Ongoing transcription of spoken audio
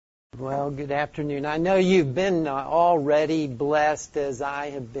Well, good afternoon. I know you've been already blessed as I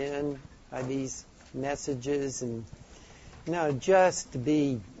have been by these messages, and just to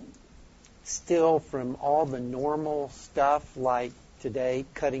be still from all the normal stuff like today,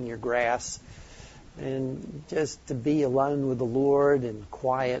 cutting your grass, and just to be alone with the Lord and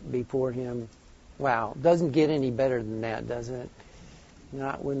quiet before Him. Wow, doesn't get any better than that, does it?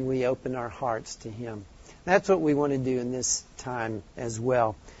 Not when we open our hearts to Him. That's what we want to do in this time as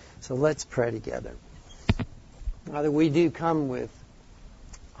well. So let's pray together. Father, we do come with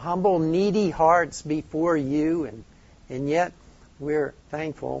humble, needy hearts before you, and yet we're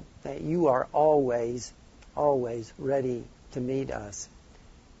thankful that you are always, always ready to meet us.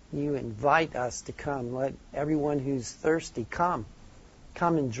 You invite us to come. Let everyone who's thirsty come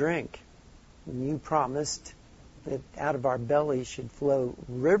and drink. And you promised that out of our bellies should flow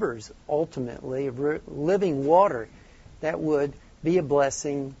rivers, ultimately, of living water that would be a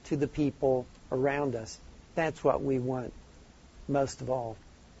blessing to the people around us. That's what we want most of all.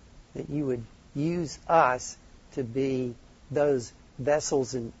 That you would use us to be those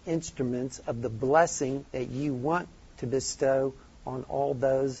vessels and instruments of the blessing that you want to bestow on all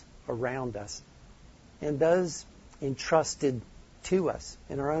those around us. And those entrusted to us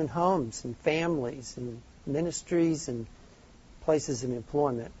in our own homes and families and ministries and places of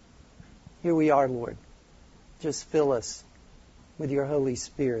employment. Here we are, Lord. Just fill us with your Holy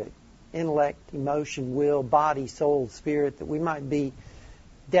Spirit, intellect, emotion, will, body, soul, spirit, that we might be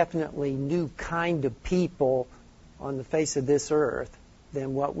definitely new kind of people on the face of this earth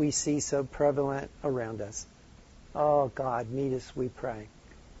than what we see so prevalent around us. Oh, God, meet us, we pray.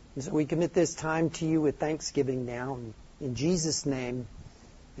 And so we commit this time to you with thanksgiving now. In Jesus' name,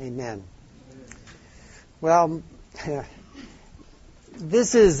 amen. Well,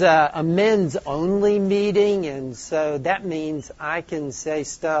 this is a men's-only meeting, and so that means I can say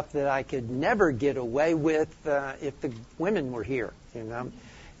stuff that I could never get away with if the women were here.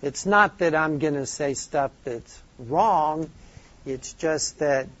 It's not that I'm going to say stuff that's wrong. It's just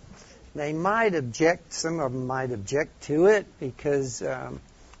that they might object. Some of them might object to it because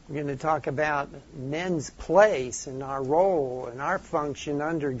we're going to talk about men's place and our role and our function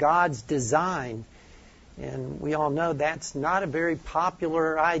under God's design. And we all know that's not a very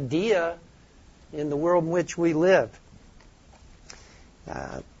popular idea in the world in which we live.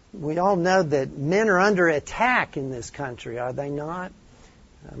 We all know that men are under attack in this country, are they not?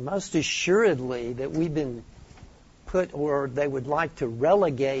 Most assuredly that we've been put, or they would like to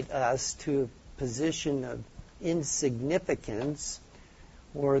relegate us to a position of insignificance,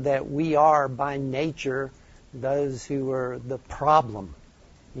 or that we are by nature those who are the problem.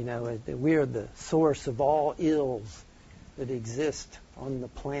 That we are the source of all ills that exist on the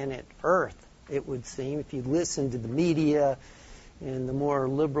planet Earth, it would seem, if you listen to the media and the more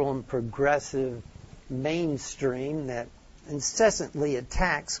liberal and progressive mainstream that incessantly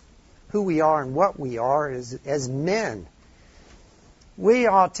attacks who we are and what we are as men. We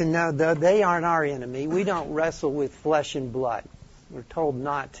ought to know, though, they aren't our enemy. We don't wrestle with flesh and blood. We're told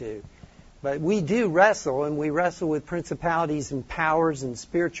not to. But we do wrestle, and we wrestle with principalities and powers and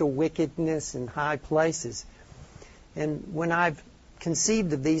spiritual wickedness in high places. And when I've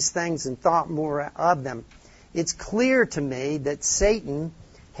conceived of these things and thought more of them, it's clear to me that Satan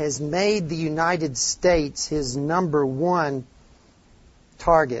has made the United States his number one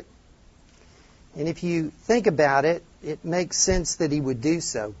target. And if you think about it, it makes sense that he would do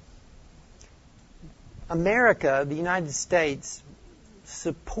so. America, the United States,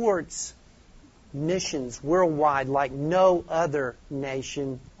 supports missions worldwide like no other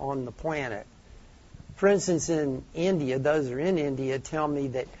nation on the planet. For instance, in India, those who are in India tell me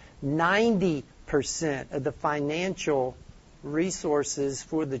that 90% of the financial resources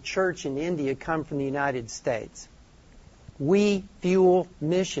for the church in India come from the United States. We fuel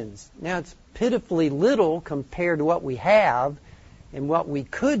missions. Now, it's pitifully little compared to what we have and what we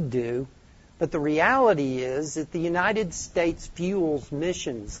could do, but the reality is that the United States fuels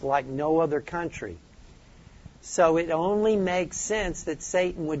missions like no other country. So it only makes sense that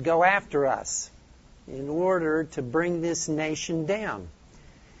Satan would go after us in order to bring this nation down.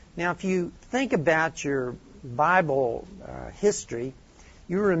 Now, if you think about your Bible history,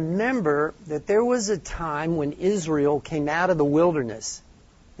 you remember that there was a time when Israel came out of the wilderness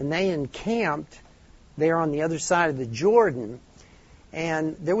and they encamped there on the other side of the Jordan.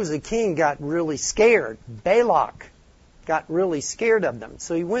 And there was a king got really scared. Balak got really scared of them.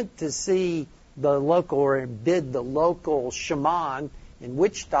 So he went to see the local, or bid the local shaman and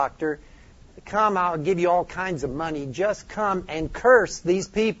witch doctor, come, I'll give you all kinds of money. Just come and curse these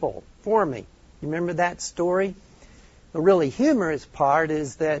people for me. You remember that story? The really humorous part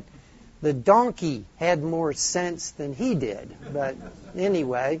is that The donkey had more sense than he did. But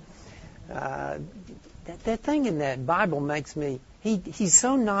anyway, that thing in that Bible makes me, he's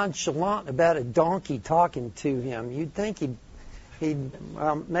so nonchalant about a donkey talking to him. You'd think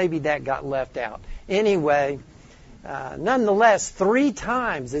maybe that got left out. Anyway, nonetheless, 3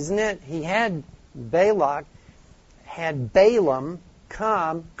 times, isn't it? He had Balak, had Balaam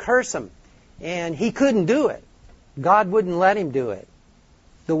come curse him. And he couldn't do it. God wouldn't let him do it.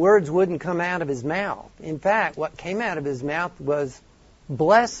 The words wouldn't come out of his mouth. In fact, what came out of his mouth was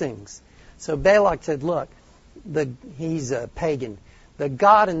blessings. So Balak said, look, he's a pagan. The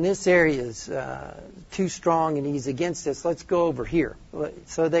God in this area is too strong and he's against us. Let's go over here.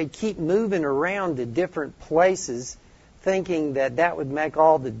 So they keep moving around to different places thinking that would make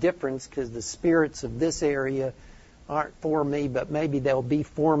all the difference because the spirits of this area aren't for me, but maybe they'll be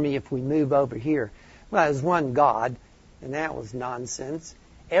for me if we move over here. Well, there's one God, and that was nonsense.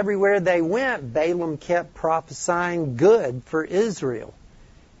 Everywhere they went, Balaam kept prophesying good for Israel.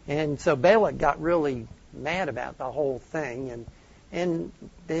 And so Balak got really mad about the whole thing. And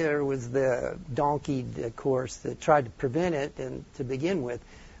there was the donkey, of course, that tried to prevent it and to begin with.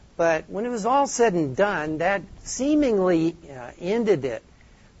 But when it was all said and done, that seemingly ended it.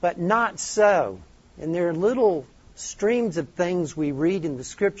 But not so. And there are little streams of things we read in the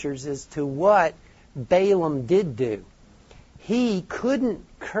Scriptures as to what Balaam did do. He couldn't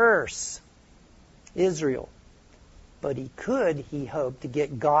curse Israel, but he hoped to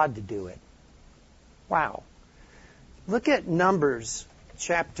get God to do it. Wow. Look at Numbers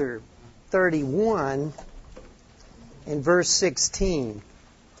chapter 31 and verse 16.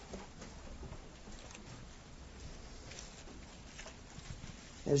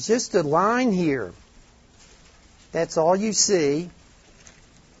 There's just a line here. That's all you see.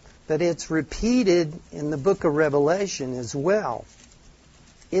 But it's repeated in the book of Revelation as well.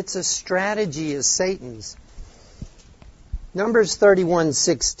 It's a strategy of Satan's. Numbers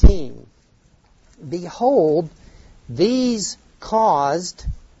 31:16. Behold, these caused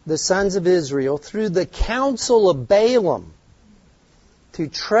the sons of Israel through the counsel of Balaam to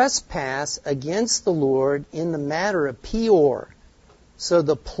trespass against the Lord in the matter of Peor. So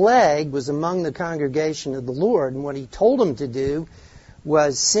the plague was among the congregation of the Lord, and what he told them to do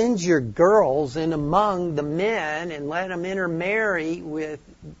was send your girls in among the men and let them intermarry with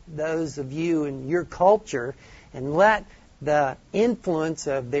those of you in your culture, and let the influence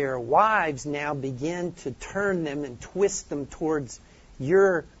of their wives now begin to turn them and twist them towards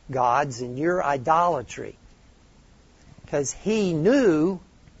your gods and your idolatry. Because he knew,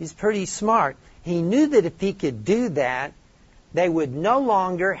 he's pretty smart, he knew that if he could do that, they would no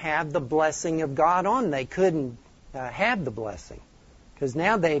longer have the blessing of God on them. They couldn't have the blessing. Because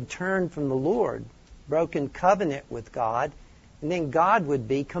now they had turned from the Lord, broken covenant with God, and then God would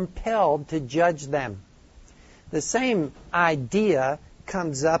be compelled to judge them. The same idea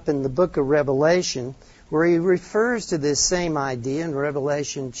comes up in the book of Revelation, where he refers to this same idea in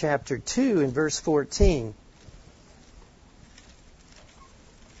Revelation chapter 2 and verse 14.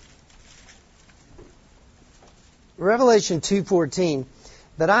 Revelation 2:14.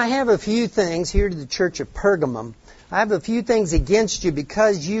 But I have a few things here to the church of Pergamum. I have a few things against you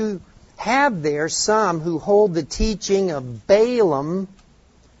because you have there some who hold the teaching of Balaam,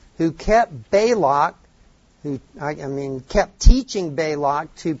 who kept kept teaching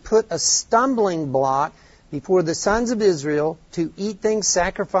Balak to put a stumbling block before the sons of Israel to eat things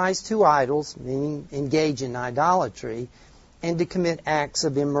sacrificed to idols, meaning engage in idolatry, and to commit acts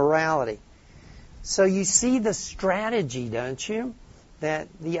of immorality. So you see the strategy, don't you? That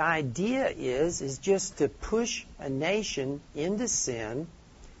the idea is just to push a nation into sin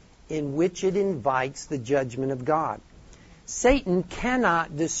in which it invites the judgment of God. Satan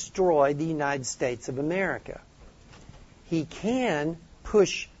cannot destroy the United States of America. He can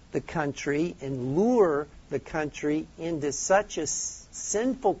push the country and lure the country into such a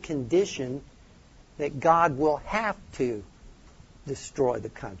sinful condition that God will have to destroy the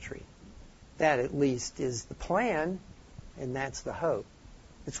country. That at least is the plan, and that's the hope.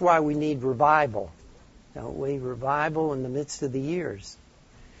 That's why we need revival, don't we? Revival in the midst of the years.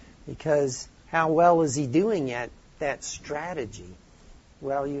 Because how well is he doing at that strategy?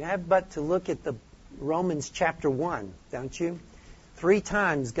 Well, you have but to look at the Romans chapter 1, don't you? 3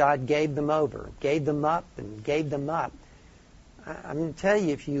 times God gave them over, gave them up, and gave them up. I'm going to tell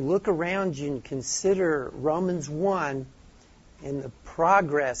you, if you look around you and consider Romans 1 and the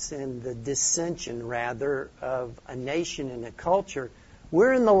progress and the dissension, rather, of a nation and a culture,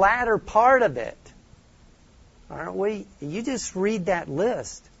 we're in the latter part of it, aren't we? You just read that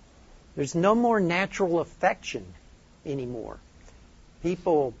list. There's no more natural affection anymore.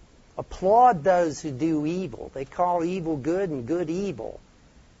 People applaud those who do evil. They call evil good and good evil.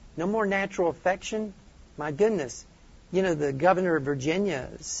 No more natural affection? My goodness. You know, the governor of Virginia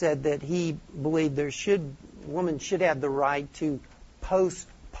said that he believed women should have the right to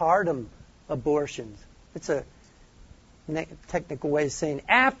postpartum abortions. It's a technical way of saying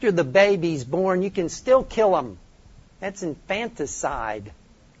after the baby's born, you can still kill them. That's infanticide,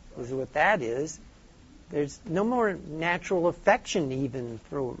 is what that is. There's no more natural affection even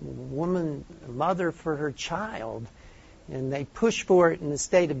for a woman, a mother for her child. And they push for it in the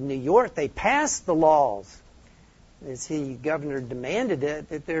state of New York. They passed the laws, as governor demanded it,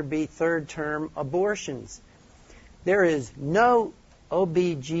 that there be third-term abortions. There is no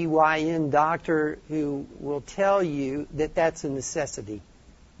OBGYN doctor who will tell you that that's a necessity,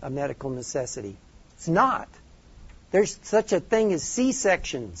 a medical necessity. It's not. There's such a thing as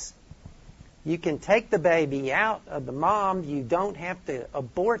C-sections. You can take the baby out of the mom. You don't have to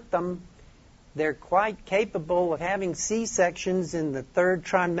abort them. They're quite capable of having C-sections in the third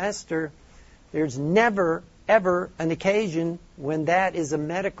trimester. There's never, ever an occasion when that is a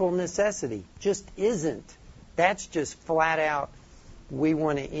medical necessity. Just isn't. That's just flat out, we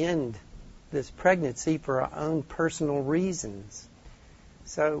want to end this pregnancy for our own personal reasons.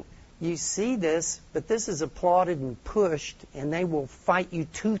 So you see this, but this is applauded and pushed, and they will fight you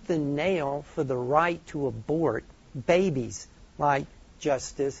tooth and nail for the right to abort babies like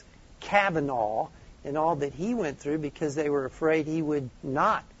Justice Kavanaugh and all that he went through because they were afraid he would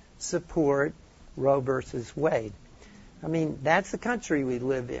not support Roe versus Wade. I mean, that's the country we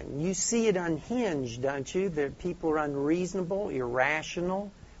live in. You see it unhinged, don't you? That people are unreasonable,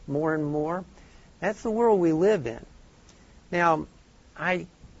 irrational, more and more. That's the world we live in. Now, I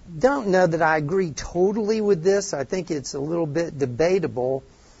don't know that I agree totally with this. I think it's a little bit debatable.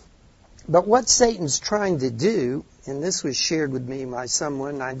 But what Satan's trying to do, and this was shared with me by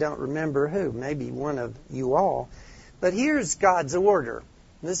someone, I don't remember who, maybe one of you all, but here's God's order.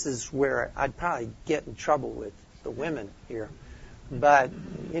 This is where I'd probably get in trouble with the women here. But,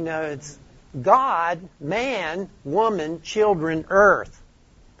 you know, it's God, man, woman, children, earth.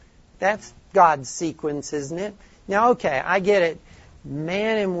 That's God's sequence, isn't it? Now, okay, I get it.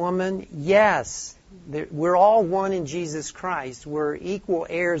 Man and woman, yes. We're all one in Jesus Christ. We're equal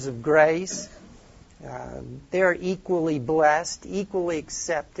heirs of grace. They're equally blessed, equally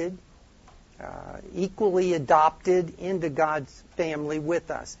accepted, equally adopted into God's family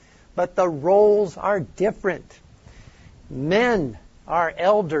with us. But the roles are different. Men are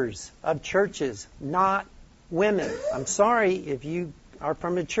elders of churches, not women. I'm sorry if you are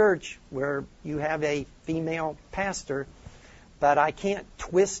from a church where you have a female pastor, but I can't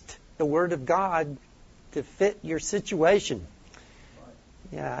twist the Word of God to fit your situation.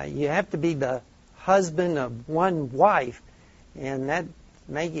 You have to be the husband of one wife, and that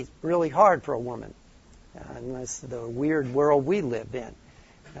makes it really hard for a woman, unless the weird world we live in.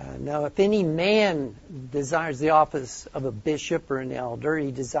 Now, if any man desires the office of a bishop or an elder,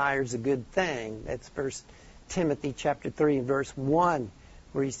 he desires a good thing. That's 1 Timothy chapter 3 and verse 1,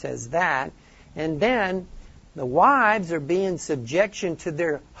 where he says that. And then the wives are being subjection to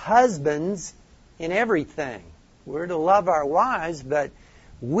their husbands in everything. We're to love our wives, but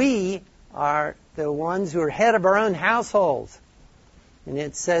we are the ones who are head of our own households. And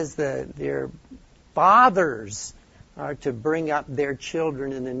it says that their fathers are to bring up their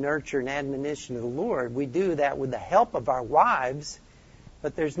children in the nurture and admonition of the Lord. We do that with the help of our wives,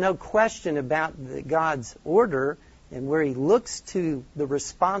 but there's no question about God's order, and where He looks to the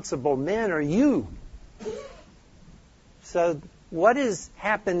responsible men are you. So what has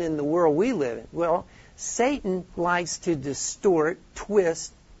happened in the world we live in? Well, Satan likes to distort,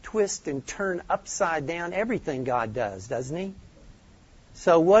 twist, and turn upside down everything God does, doesn't he?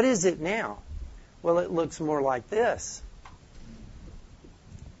 So what is it now? Well, it looks more like this.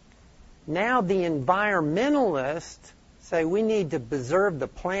 Now the environmentalists say we need to preserve the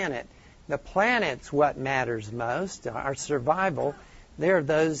planet. The planet's what matters most, our survival. There are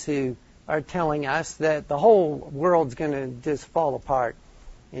those who are telling us that the whole world's going to just fall apart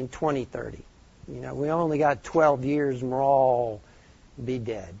in 2030. You know, we only got 12 years and we'll all be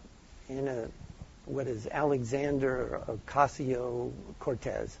dead. What is Alexander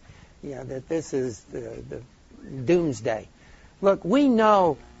Ocasio-Cortez? That this is the doomsday. Look, we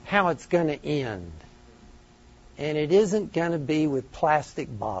know how it's going to end. And it isn't going to be with plastic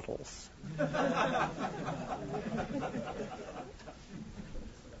bottles.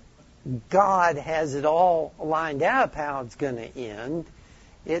 God has it all lined out how it's going to end.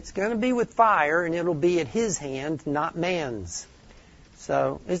 It's going to be with fire, and it'll be at His hand, not man's.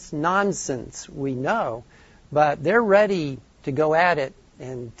 So it's nonsense, we know. But they're ready to go at it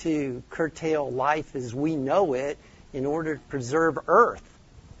and to curtail life as we know it in order to preserve Earth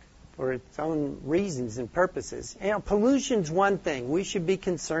for its own reasons and purposes. Pollution's one thing. We should be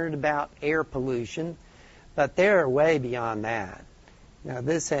concerned about air pollution, but they're way beyond that. Now,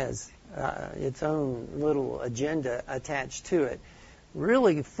 this has its own little agenda attached to it.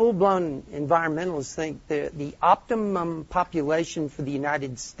 Really, full-blown environmentalists think that the optimum population for the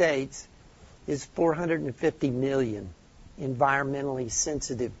United States is 450 million environmentally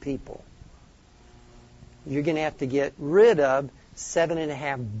sensitive people. You're going to have to get rid of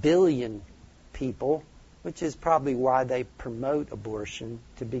 7.5 billion people, which is probably why they promote abortion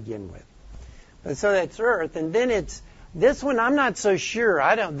to begin with. And so that's Earth. And then it's this one. I'm not so sure.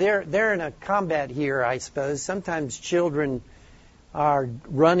 They're in a combat here, I suppose. Sometimes children are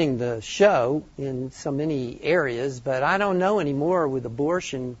running the show in so many areas, but I don't know anymore with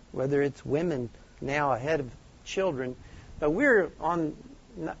abortion whether it's women now ahead of children. But we're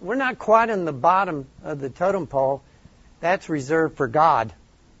not quite on the bottom of the totem pole. That's reserved for God.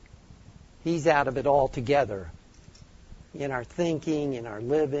 He's out of it altogether in our thinking, in our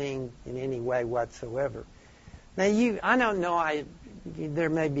living, in any way whatsoever. Now, I don't know. There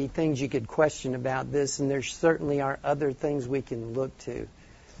may be things you could question about this, and there certainly are other things we can look to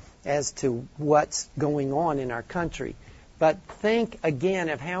as to what's going on in our country. But think again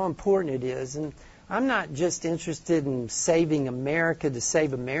of how important it is. And I'm not just interested in saving America to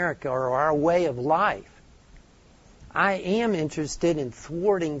save America or our way of life. I am interested in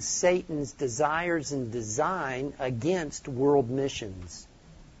thwarting Satan's desires and design against world missions.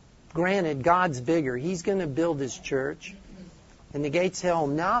 Granted, God's bigger. He's going to build His church. And the gates of hell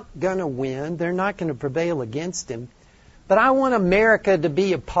are not going to win. They're not going to prevail against Him. But I want America to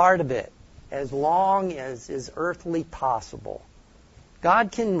be a part of it as long as is earthly possible.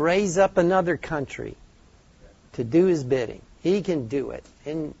 God can raise up another country to do His bidding. He can do it.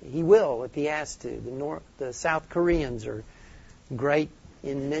 And He will if He has to. The South Koreans are great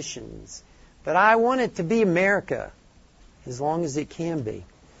in missions. But I want it to be America as long as it can be.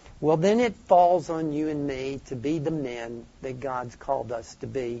 Well, then it falls on you and me to be the men that God's called us to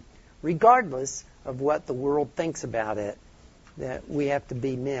be, regardless of what the world thinks about it, that we have to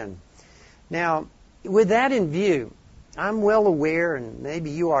be men. Now, with that in view, I'm well aware, and maybe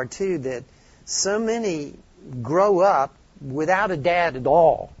you are too, that so many grow up without a dad at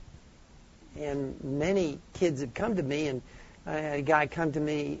all. And many kids have come to me, and I had a guy come to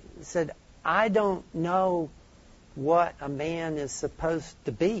me and said, I don't know what a man is supposed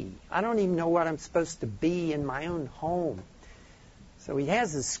to be. I don't even know what I'm supposed to be in my own home. So he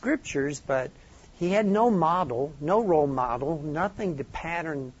has the scriptures, but he had no model, no role model, nothing to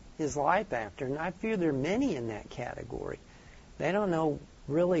pattern his life after. And I fear there are many in that category. They don't know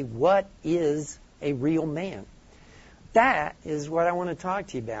really what is a real man. That is what I want to talk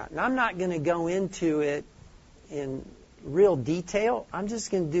to you about. And I'm not going to go into it in real detail. I'm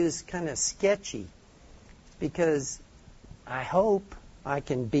just going to do this kind of sketchy, because I hope I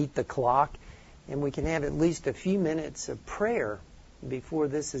can beat the clock and we can have at least a few minutes of prayer before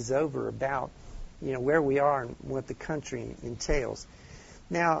this is over about, where we are and what the country entails.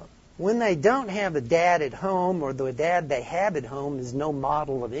 Now, when they don't have a dad at home, or the dad they have at home is no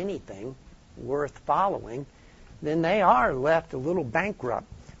model of anything worth following, then they are left a little bankrupt.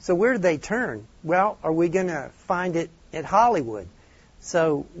 So where do they turn? Well, are we going to find it at Hollywood?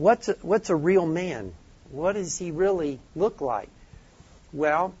 So what's a real man? What does he really look like?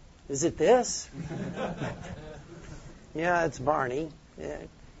 Well, is it this? Yeah, it's Barney.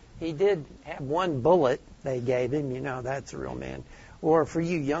 He did have one bullet they gave him. That's a real man. Or for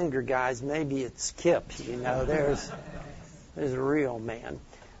you younger guys, maybe it's Kip. There's a real man.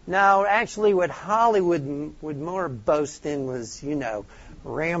 No, actually what Hollywood would more boast in was,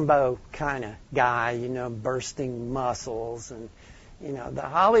 Rambo kind of guy, bursting muscles. And, the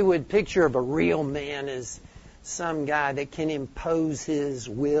Hollywood picture of a real man is some guy that can impose his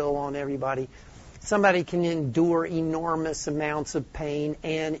will on everybody. Somebody can endure enormous amounts of pain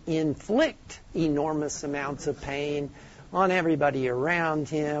and inflict enormous amounts of pain on everybody around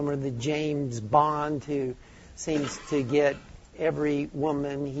him, or the James Bond who seems to get every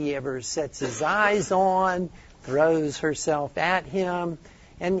woman he ever sets his eyes on, throws herself at him.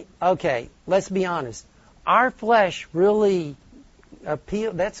 And, okay, let's be honest. Our flesh really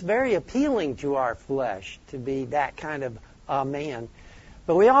that's very appealing to our flesh, to be that kind of a man.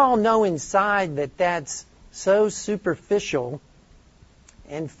 But we all know inside that that's so superficial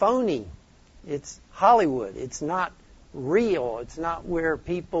and phony. It's Hollywood. It's not real. It's not where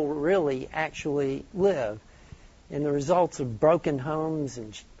people really actually live. And the results of broken homes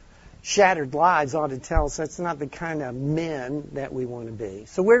and shattered lives ought to tell us that's not the kind of men that we want to be.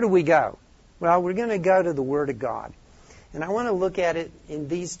 So where do we go? Well, we're going to go to the Word of God. And I want to look at it in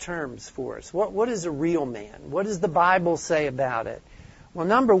these terms for us. What is a real man? What does the Bible say about it? Well,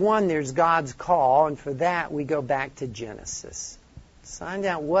 number one, there's God's call, and for that we go back to Genesis. Find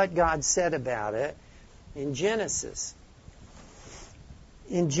out what God said about it in Genesis.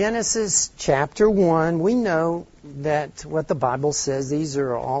 In Genesis chapter 1, we know that what the Bible says, these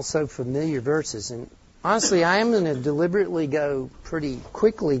are also familiar verses. And honestly, I am going to deliberately go pretty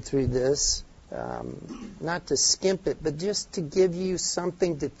quickly through this, not to skimp it, but just to give you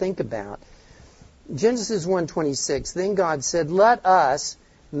something to think about. Genesis 1:26, then God said, let us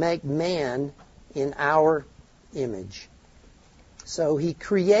make man in our image. So he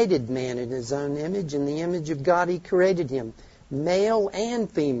created man in his own image. In the image of God he created him. Male and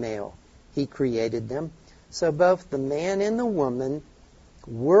female, he created them. So both the man and the woman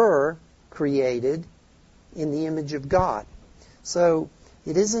were created in the image of God. So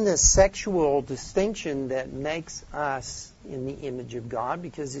it isn't a sexual distinction that makes us in the image of God,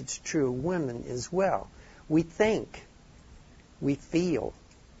 because it's true of women as well. We think, we feel,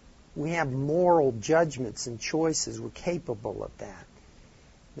 we have moral judgments and choices. We're capable of that.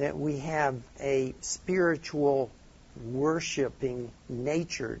 That we have a spiritual worshiping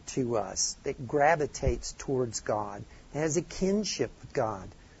nature to us that gravitates towards God, has a kinship with God.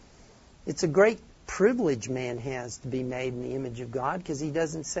 It's a great privilege man has to be made in the image of God, because he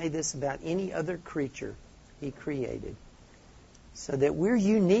doesn't say this about any other creature he created. So that we're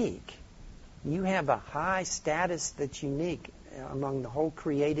unique. You have a high status that's unique among the whole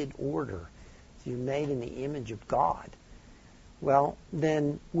created order. You're made in the image of God. Well,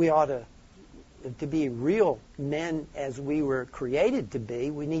 then we ought to be real men as we were created to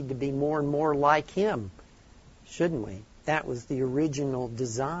be, we need to be more and more like Him, shouldn't we? That was the original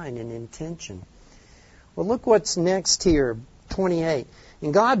design and intention. Well, look what's next here, 28.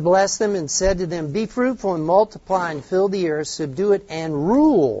 And God blessed them and said to them, be fruitful and multiply and fill the earth, subdue it, and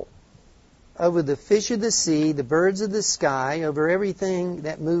rule over the fish of the sea, the birds of the sky, over everything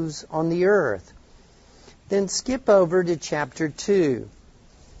that moves on the earth. Then skip over to chapter 2.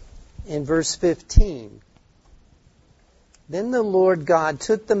 In verse 15, then the Lord God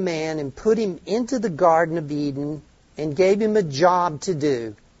took the man and put him into the Garden of Eden and gave him a job to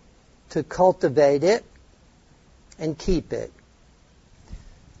do, to cultivate it and keep it.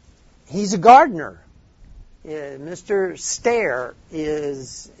 He's a gardener. Mr. Stair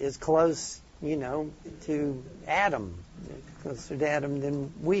is close, to Adam, closer to Adam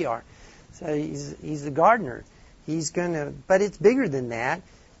than we are. So he's a gardener. But it's bigger than that.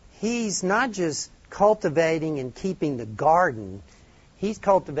 He's not just cultivating and keeping the garden. He's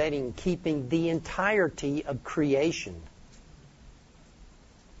cultivating and keeping the entirety of creation.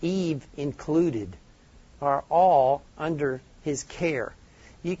 Eve included are all under his care.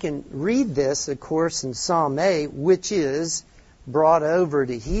 You can read this, of course, in Psalm 8, which is brought over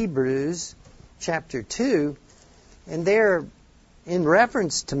to Hebrews chapter 2. And there, in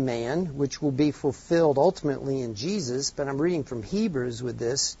reference to man, which will be fulfilled ultimately in Jesus, but I'm reading from Hebrews with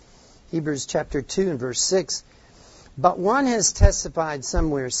this. Hebrews chapter 2 and verse 6. But one has testified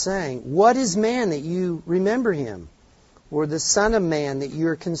somewhere saying, what is man that you remember him? Or the son of man that you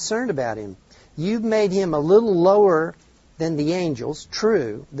are concerned about him? You've made him a little lower than the angels.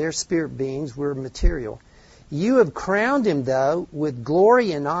 True, they're spirit beings, we're material. You have crowned him, though, with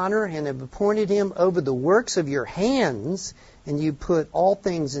glory and honor, and have appointed him over the works of your hands, and you put all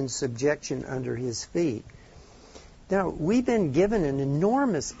things in subjection under his feet. Now, we've been given an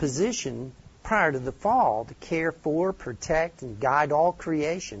enormous position prior to the fall to care for, protect, and guide all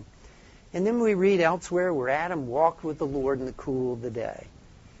creation. And then we read elsewhere where Adam walked with the Lord in the cool of the day.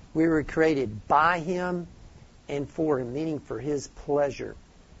 We were created by Him and for Him, meaning for His pleasure.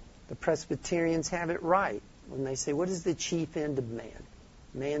 The Presbyterians have it right when they say, what is the chief end of man?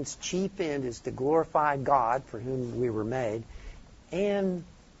 Man's chief end is to glorify God for whom we were made. And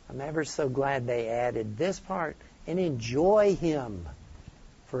I'm ever so glad they added this part, and enjoy Him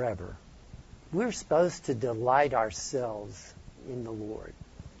forever. We're supposed to delight ourselves in the Lord.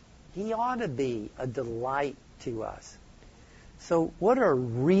 He ought to be a delight to us. So what are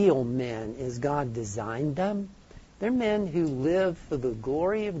real men as God designed them? They're men who live for the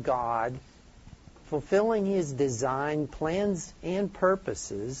glory of God, fulfilling His design, plans, and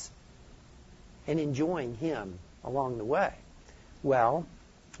purposes, and enjoying Him along the way. Well,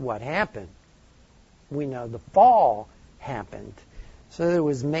 what happened? We know the fall happened. So there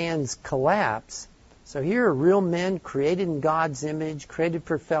was man's collapse. So here are real men created in God's image, created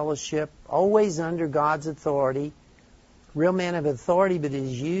for fellowship, always under God's authority, Real men have authority, but it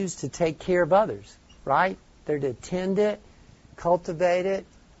is used to take care of others, right? They're to tend it, cultivate it,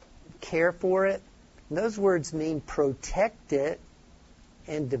 care for it. And those words mean protect it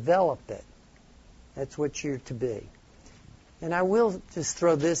and develop it. That's what you're to be. And I will just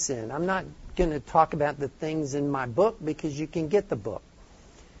throw this in. I'm not going to talk about the things in my book because you can get the book.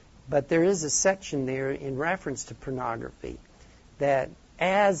 But there is a section there in reference to pornography that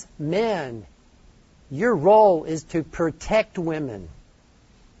as men, your role is to protect women.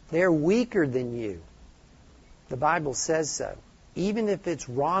 They're weaker than you. The Bible says so. Even if it's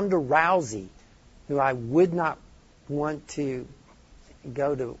Ronda Rousey, who I would not want to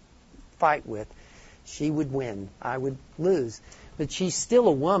go to fight with, she would win. I would lose. But she's still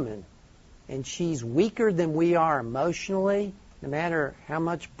a woman, and she's weaker than we are emotionally, no matter how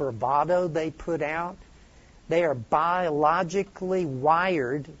much bravado they put out. They are biologically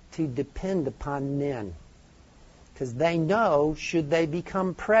wired to depend upon men. Because they know, should they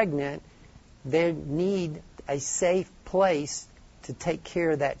become pregnant, they need a safe place to take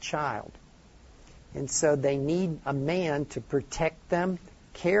care of that child. And so they need a man to protect them,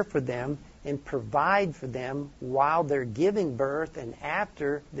 care for them, and provide for them while they're giving birth and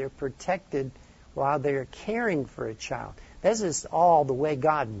after they're protected while they're caring for a child. This is all the way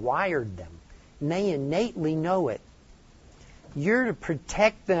God wired them. And they innately know it. You're to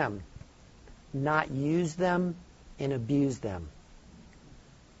protect them, not use them and abuse them.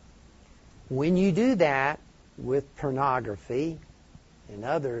 When you do that with pornography and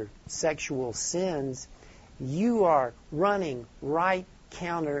other sexual sins, you are running right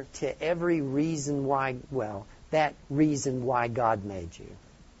counter to every reason why, that reason why God made you.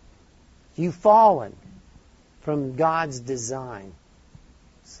 You've fallen from God's design.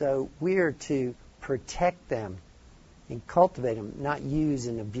 So we are to protect them and cultivate them, not use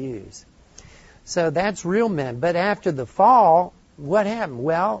and abuse. So that's real men. But after the fall, what happened?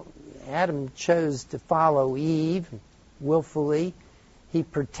 Well, Adam chose to follow Eve willfully. He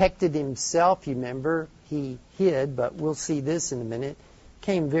protected himself, you remember. He hid, but we'll see this in a minute.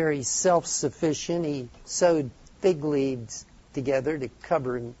 Became very self-sufficient. He sewed fig leaves together to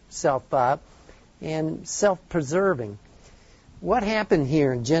cover himself up, and self-preserving. What happened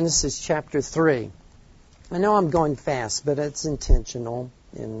here in Genesis chapter 3? I know I'm going fast, but it's intentional,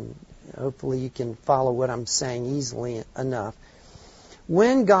 and hopefully you can follow what I'm saying easily enough.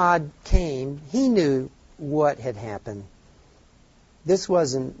 When God came, He knew what had happened. This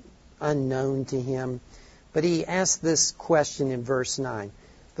wasn't unknown to Him, but He asked this question in verse 9.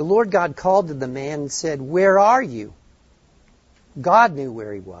 The Lord God called to the man and said, "Where are you?" God knew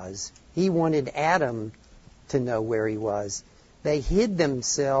where he was. He wanted Adam to know where he was. They hid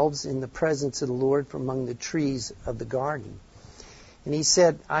themselves in the presence of the Lord from among the trees of the garden. And he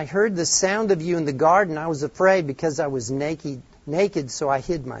said, "I heard the sound of you in the garden. I was afraid because I was naked, so I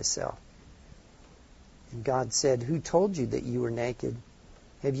hid myself." And God said, "Who told you that you were naked?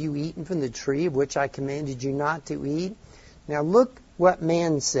 Have you eaten from the tree of which I commanded you not to eat?" Now look what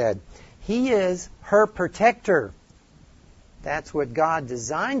man said. He is her protector. That's what God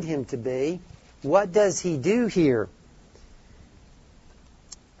designed him to be. What does he do here?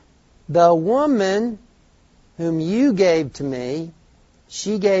 The woman whom you gave to me,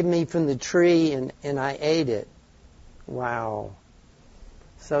 she gave me from the tree and I ate it. Wow.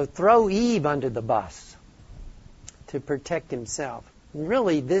 So throw Eve under the bus to protect himself.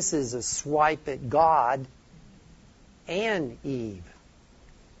 Really, this is a swipe at God and Eve.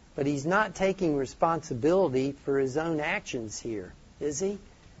 But he's not taking responsibility for his own actions here, is he?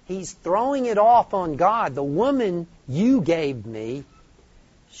 He's throwing it off on God. The woman you gave me,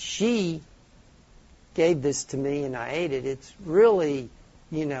 she gave this to me and I ate it. It's really,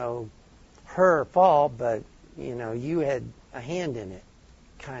 her fault, but, you had a hand in it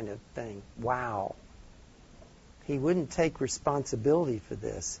kind of thing. Wow. He wouldn't take responsibility for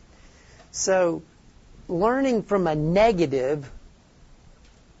this. So, learning from a negative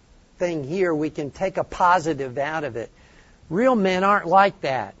thing here, we can take a positive out of it. Real men aren't like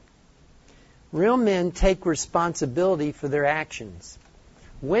that. Real men take responsibility for their actions.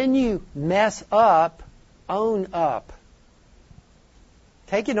 When you mess up, own up.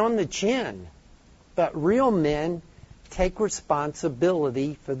 Take it on the chin. But real men take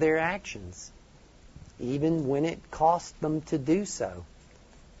responsibility for their actions, even when it costs them to do so.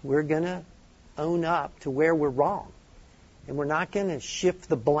 We're going to own up to where we're wrong. And we're not going to shift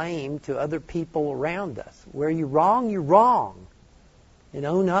the blame to other people around us. Where you're wrong, you're wrong. And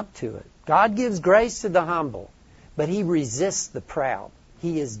own up to it. God gives grace to the humble, but He resists the proud.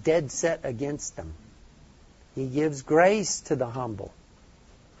 He is dead set against them. He gives grace to the humble.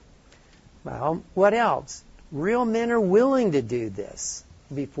 Well, what else? real men are willing to do this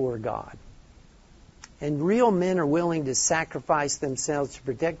before God. And real men are willing to sacrifice themselves to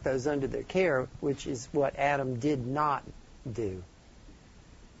protect those under their care, which is what Adam did not do.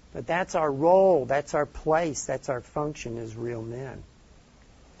 But that's our role, that's our place, that's our function as real men.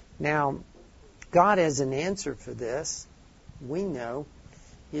 Now, God has an answer for this. We know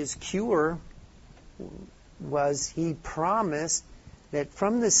His cure was He promised that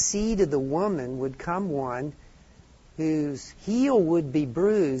from the seed of the woman would come one whose heel would be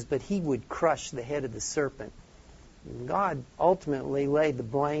bruised, but he would crush the head of the serpent. And God ultimately laid the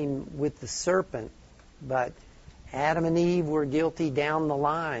blame with the serpent, but Adam and Eve were guilty down the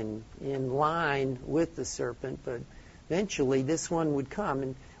line, in line with the serpent, but eventually this one would come.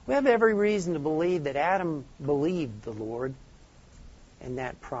 And we have every reason to believe that Adam believed the Lord and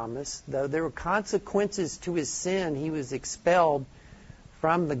that promise. Though there were consequences to his sin, he was expelled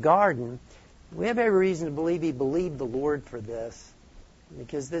from the garden. We have every reason to believe he believed the Lord for this,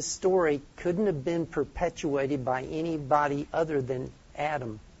 because this story couldn't have been perpetuated by anybody other than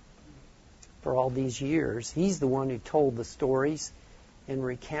Adam for all these years. He's the one who told the stories and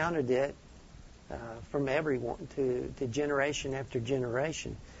recounted it from everyone to generation after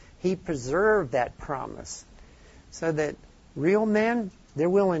generation. He preserved that promise so that real men, they're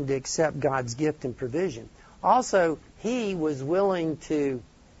willing to accept God's gift and provision. Also, he was willing to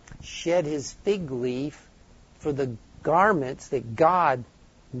shed his fig leaf for the garments that God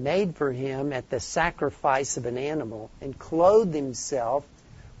made for him at the sacrifice of an animal and clothed himself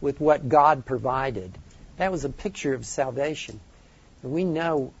with what God provided. That was a picture of salvation. And we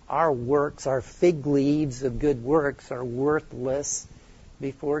know our works, our fig leaves of good works, are worthless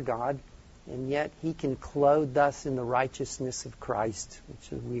before God, and yet He can clothe us in the righteousness of Christ,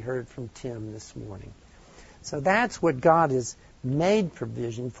 which we heard from Tim this morning. So that's what God has made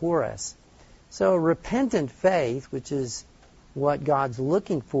provision for us. So repentant faith, which is what God's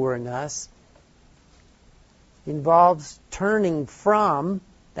looking for in us, involves turning from,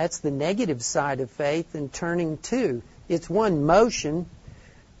 that's the negative side of faith, and turning to. It's one motion,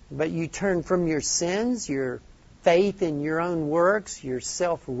 but you turn from your sins, your faith in your own works, your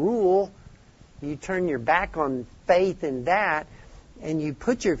self-rule. You turn your back on faith in that, and you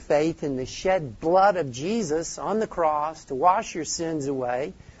put your faith in the shed blood of Jesus on the cross to wash your sins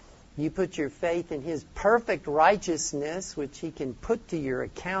away. You put your faith in His perfect righteousness, which He can put to your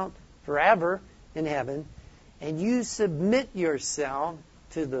account forever in heaven, and you submit yourself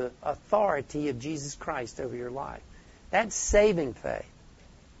to the authority of Jesus Christ over your life. That's saving faith.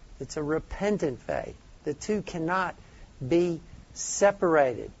 It's a repentant faith. The two cannot be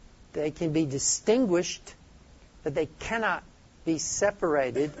separated. They can be distinguished, but they cannot be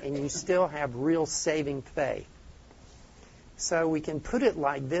separated, and you still have real saving faith. So we can put it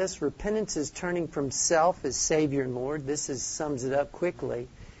like this. Repentance is turning from self as Savior and Lord. This sums it up quickly.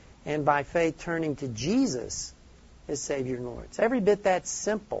 And by faith, turning to Jesus as Savior and Lord. It's every bit that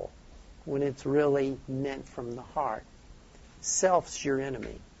simple when it's really meant from the heart. Self's your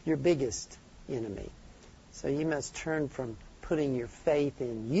enemy, your biggest enemy. So you must turn from putting your faith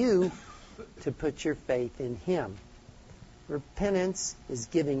in you to put your faith in Him. Repentance is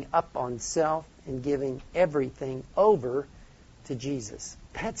giving up on self and giving everything over to Jesus.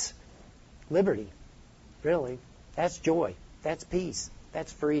 That's liberty, really. That's joy. That's peace.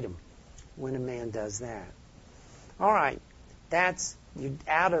 That's freedom when a man does that. All right, that's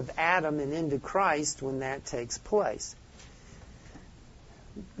out of Adam and into Christ when that takes place.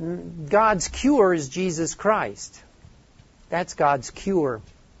 God's cure is Jesus Christ. That's God's cure.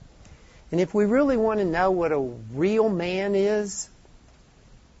 And if we really want to know what a real man is,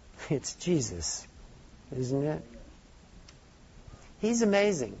 it's Jesus, isn't it? He's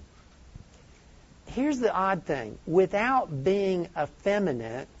amazing. Here's the odd thing. Without being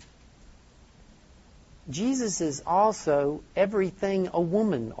effeminate, Jesus is also everything a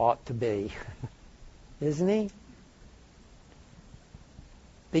woman ought to be, isn't He?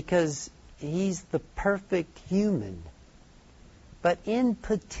 Because He's the perfect human. But in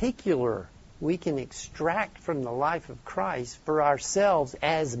particular, we can extract from the life of Christ for ourselves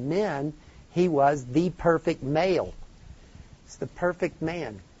as men, He was the perfect male. It's the perfect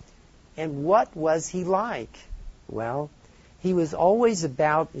man. And what was He like? Well, He was always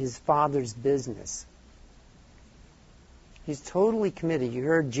about His Father's business. He's totally committed. You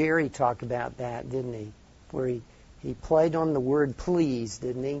heard Jerry talk about that, didn't he? Where he played on the word please,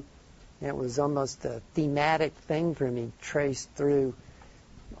 didn't he? That was almost a thematic thing for him. He traced through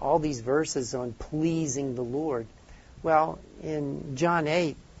all these verses on pleasing the Lord. Well, in John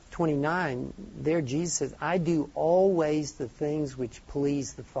 8:29, there Jesus says, I do always the things which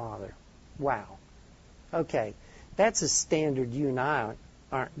please the Father. Wow. Okay, that's a standard you and I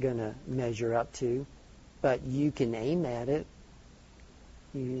aren't going to measure up to, but you can aim at it.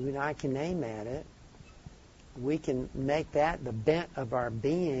 You and I can aim at it. We can make that the bent of our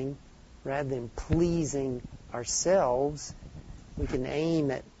being rather than pleasing ourselves. We can aim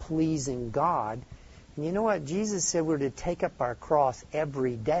at pleasing God. And you know what? Jesus said we're to take up our cross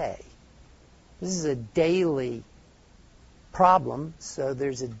every day. This is a daily problem, so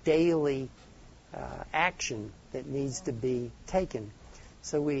there's a daily action that needs to be taken.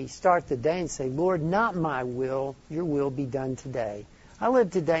 So we start the day and say, Lord, not my will, your will be done today. I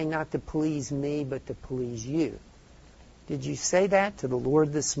live today not to please me, but to please you. Did you say that to the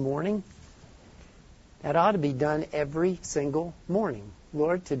Lord this morning? That ought to be done every single morning.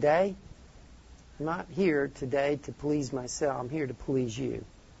 Lord, today, I'm not here today to please myself. I'm here to please you.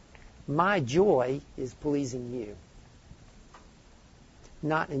 My joy is pleasing you,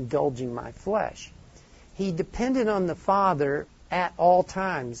 not indulging my flesh. He depended on the Father at all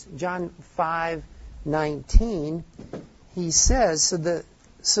times. John 5:19, he says,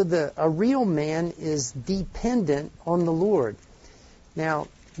 a real man is dependent on the Lord. Now,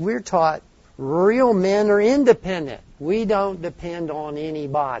 we're taught real men are independent. We don't depend on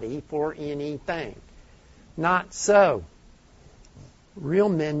anybody for anything. Not so. Real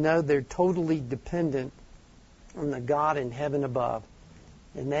men know they're totally dependent on the God in heaven above,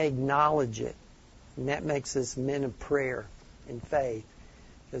 and they acknowledge it. And that makes us men of prayer and faith,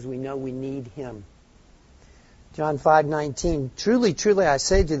 because we know we need Him. John 5:19, truly, truly, I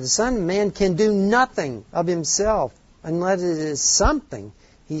say to you, the Son of Man can do nothing of himself unless it is something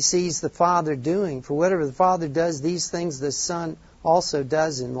he sees the Father doing. For whatever the Father does, these things the Son also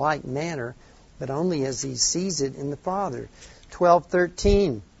does in like manner, but only as he sees it in the Father.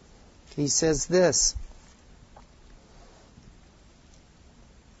 12:13, he says this.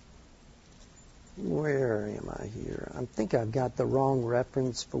 Where am I here? I think I've got the wrong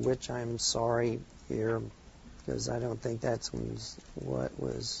reference, for which I'm sorry here, because I don't think that's what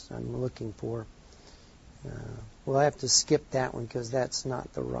I'm looking for. We'll have to skip that one because that's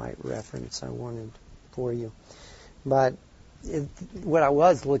not the right reference I wanted for you. But what I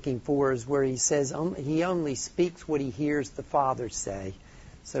was looking for is where he says he only speaks what he hears the Father say.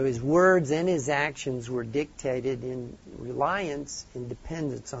 So his words and his actions were dictated in reliance and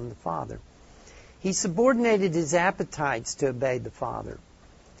dependence on the Father. He subordinated his appetites to obey the Father.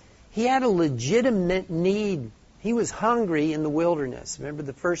 He had a legitimate need. He was hungry in the wilderness. Remember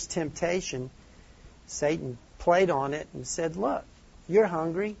the first temptation? Satan played on it and said, look, you're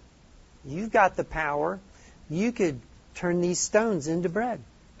hungry. You've got the power. You could turn these stones into bread.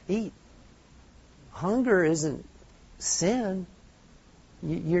 Eat. Hunger isn't sin.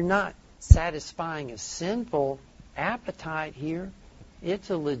 You're not satisfying a sinful appetite here. It's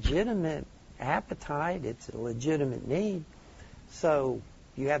a legitimate appetite. It's a legitimate need. So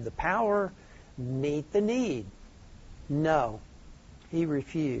you have the power, meet the need. No, he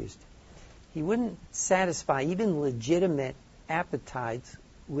refused. He wouldn't satisfy even legitimate appetites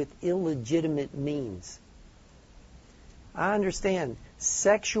with illegitimate means. I understand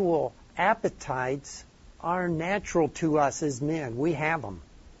sexual appetites are natural to us as men. We have them.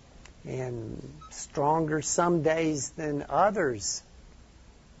 And stronger some days than others.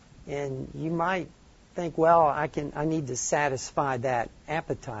 And you might think, well, I need to satisfy that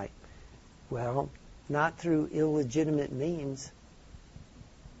appetite. Well, not through illegitimate means.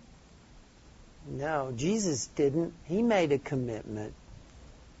 No, Jesus didn't. He made a commitment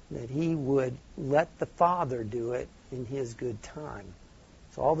that he would let the Father do it in his good time.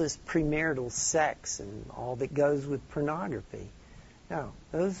 So all this premarital sex and all that goes with pornography. No,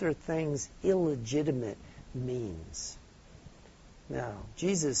 those are things illegitimate means. No,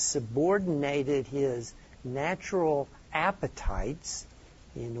 Jesus subordinated his natural appetites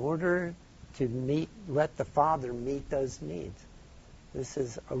in order to let the Father meet those needs. This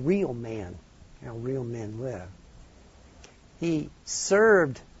is a real man, how real men live. He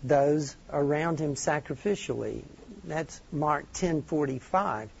served those around him sacrificially. That's Mark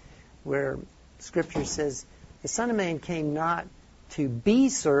 10:45, where Scripture says, the Son of Man came not to be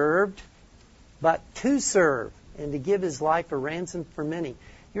served, but to serve, and to give his life a ransom for many.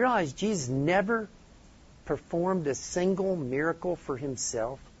 You realize Jesus never performed a single miracle for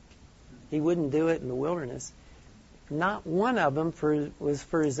himself. He wouldn't do it in the wilderness. Not one of them was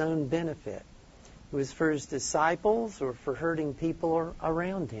for his own benefit. It was for his disciples or for hurting people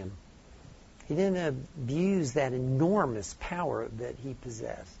around him. He didn't abuse that enormous power that he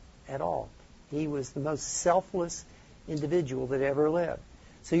possessed at all. He was the most selfless individual that ever lived.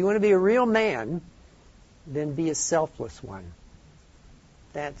 So you want to be a real man, then be a selfless one.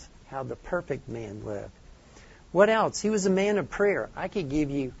 That's how the perfect man lived. What else? He was a man of prayer. I could give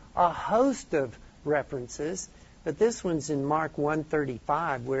you a host of references, but this one's in Mark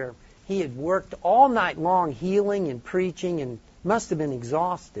 1:35, where he had worked all night long healing and preaching and must have been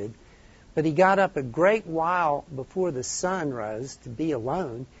exhausted, but he got up a great while before the sun rose to be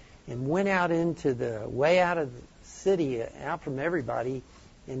alone and went out into the way out of the city, out from everybody,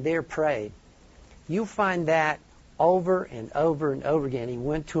 and there prayed. You'll find that over and over and over again. He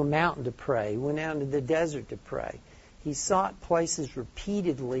went to a mountain to pray. He went out into the desert to pray. He sought places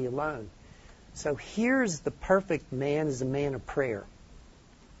repeatedly alone. So here's the perfect man as a man of prayer.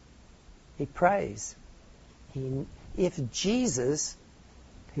 He prays. If Jesus,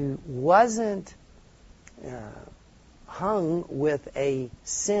 who wasn't hung with a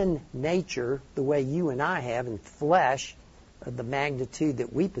sin nature the way you and I have in flesh of the magnitude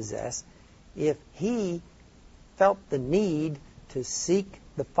that we possess, if he felt the need to seek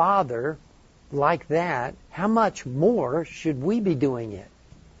the Father like that, how much more should we be doing it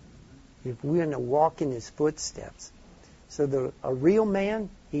if we're going to walk in his footsteps? So a real man,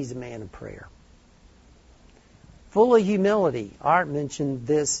 he's a man of prayer. Full of humility. Art mentioned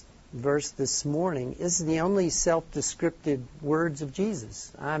this verse this morning. This is the only self-descriptive words of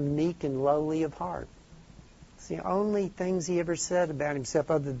Jesus. I'm meek and lowly of heart. It's the only things he ever said about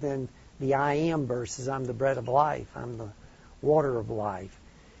himself other than the I am verses. I'm the bread of life. I'm the water of life,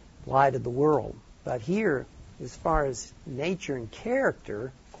 light of the world. But here, as far as nature and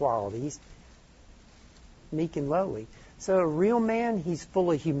character qualities, meek and lowly. So a real man, he's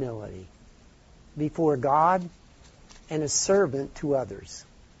full of humility before God and a servant to others.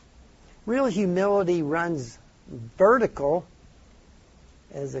 Real humility runs vertical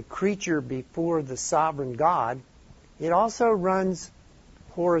as a creature before the sovereign God. It also runs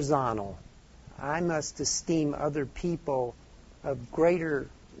horizontal. I must esteem other people of greater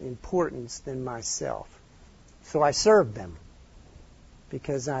importance than myself. So I serve them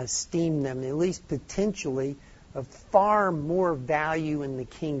because I esteem them, at least potentially, of far more value in the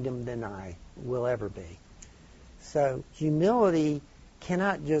kingdom than I will ever be. So humility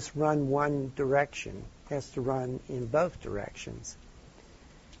cannot just run one direction. It has to run in both directions.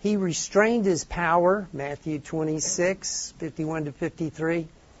 He restrained his power, Matthew 26, 51 to 53.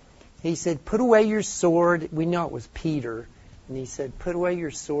 He said, put away your sword. We know it was Peter. And he said, put away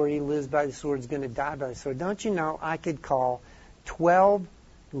your sword. He lives by the sword. He's going to die by the sword. Don't you know I could call 12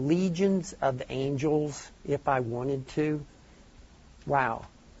 legions of angels if I wanted to? Wow.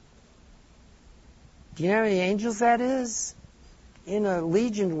 Do you know how many angels that is? In a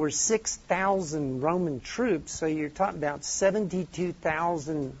legion were 6,000 Roman troops, so you're talking about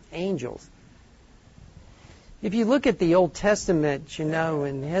 72,000 angels. If you look at the Old Testament, you know,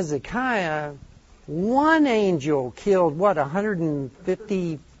 in Hezekiah, one angel killed,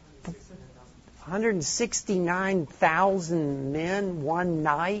 169,000 men one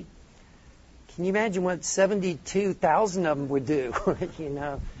night? Can you imagine what 72,000 of them would do? You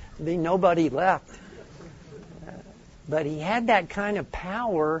know, there'd be nobody left. But he had that kind of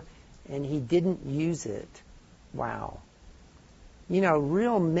power, and he didn't use it. Wow. You know,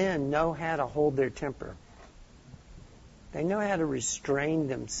 real men know how to hold their temper. They know how to restrain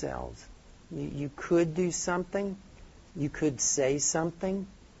themselves. You could do something. You could say something.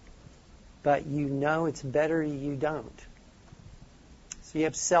 But you know it's better you don't. So you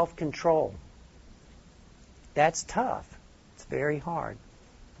have self-control. That's tough. It's very hard.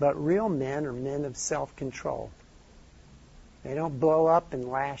 But real men are men of self-control. They don't blow up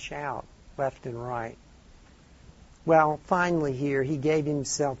and lash out left and right. Well, finally here, he gave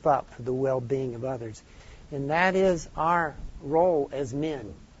himself up for the well-being of others. And that is our role as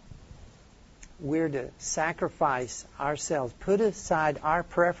men. We're to sacrifice ourselves, put aside our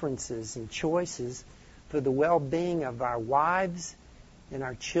preferences and choices for the well-being of our wives and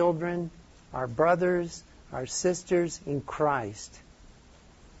our children, our brothers, our sisters in Christ.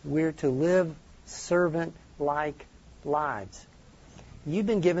 We're to live servant-like lives. You've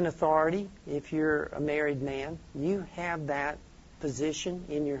been given authority if you're a married man. You have that position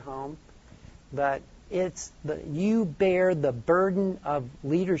in your home, but you bear the burden of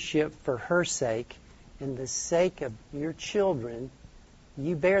leadership for her sake and the sake of your children.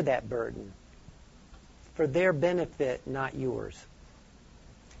 You bear that burden for their benefit, not yours.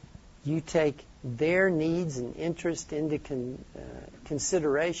 You take their needs and interest into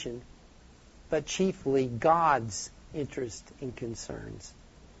consideration, but chiefly God's interest and concerns.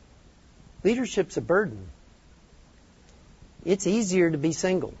 Leadership's a burden. It's easier to be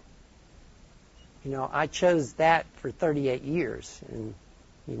single. You know, I chose that for 38 years, and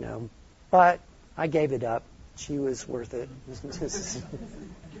but I gave it up. She was worth it.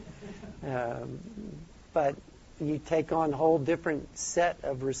 But you take on a whole different set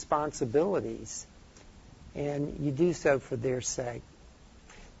of responsibilities, and you do so for their sake.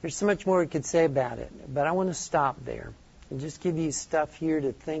 There's so much more we could say about it, but I want to stop there and just give you stuff here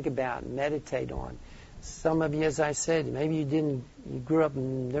to think about and meditate on. Some of you, as I said, maybe you grew up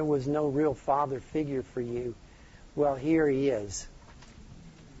and there was no real father figure for you. Well, here he is.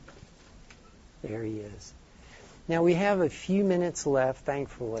 There he is. Now, we have a few minutes left,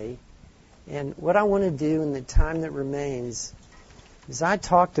 thankfully. And what I want to do in the time that remains is I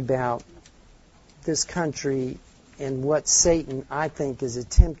talked about this country and what Satan, I think, is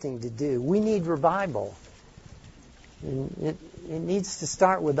attempting to do. We need revival. And it needs to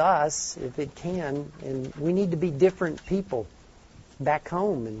start with us, if it can. And we need to be different people back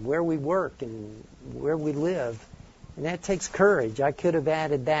home and where we work and where we live. And that takes courage. I could have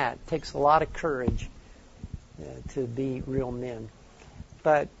added that. It takes a lot of courage to be real men.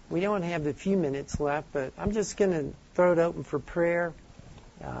 But we don't have a few minutes left, but I'm just going to throw it open for prayer,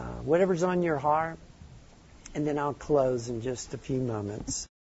 whatever's on your heart, and then I'll close in just a few moments.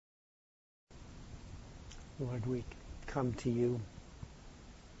 Lord, we come to you.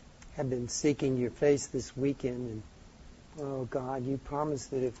 I've been seeking your face this weekend, and oh God, you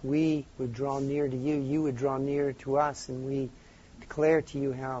promised that if we would draw near to you, you would draw near to us, and we declare to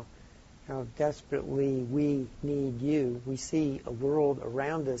you how desperately we need you. We see a world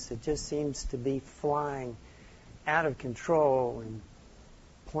around us that just seems to be flying out of control and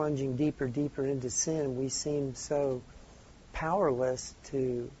plunging deeper into sin. We seem so powerless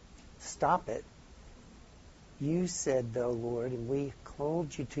to stop it. You said, though, Lord, and we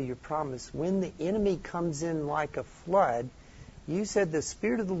hold you to your promise, when the enemy comes in like a flood, you said the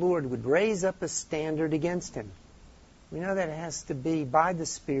Spirit of the Lord would raise up a standard against him. We know that it has to be by the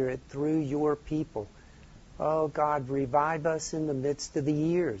Spirit through your people. Oh, God, revive us in the midst of the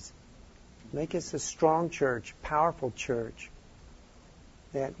years. Make us a strong church, powerful church,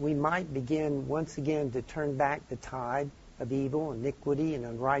 that we might begin once again to turn back the tide of evil, iniquity, and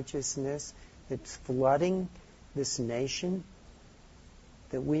unrighteousness that's flooding this nation,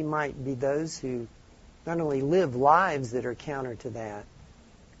 that we might be those who not only live lives that are counter to that,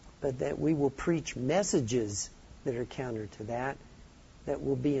 but that we will preach messages that are counter to that, that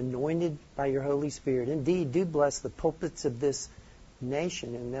will be anointed by your Holy Spirit. Indeed, do bless the pulpits of this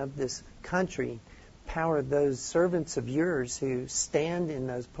nation and of this country. Power those servants of yours who stand in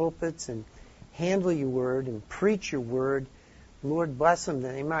those pulpits and handle your word and preach your word. Lord, bless them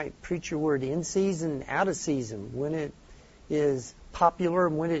that they might preach your word in season, out of season, when it is popular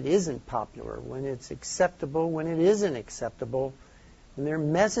and when it isn't popular, when it's acceptable, when it isn't acceptable, when their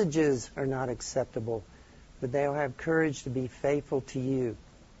messages are not acceptable, but they'll have courage to be faithful to you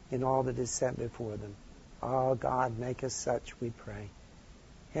in all that is set before them. Oh, God, make us such, we pray.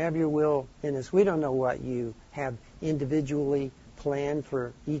 Have your will in us. We don't know what you have individually planned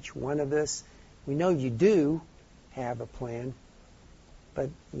for each one of us. We know you do have a plan, but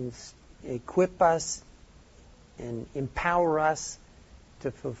you equip us and empower us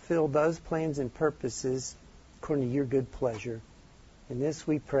to fulfill those plans and purposes according to your good pleasure. And this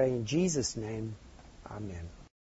we pray in Jesus' name. Amen.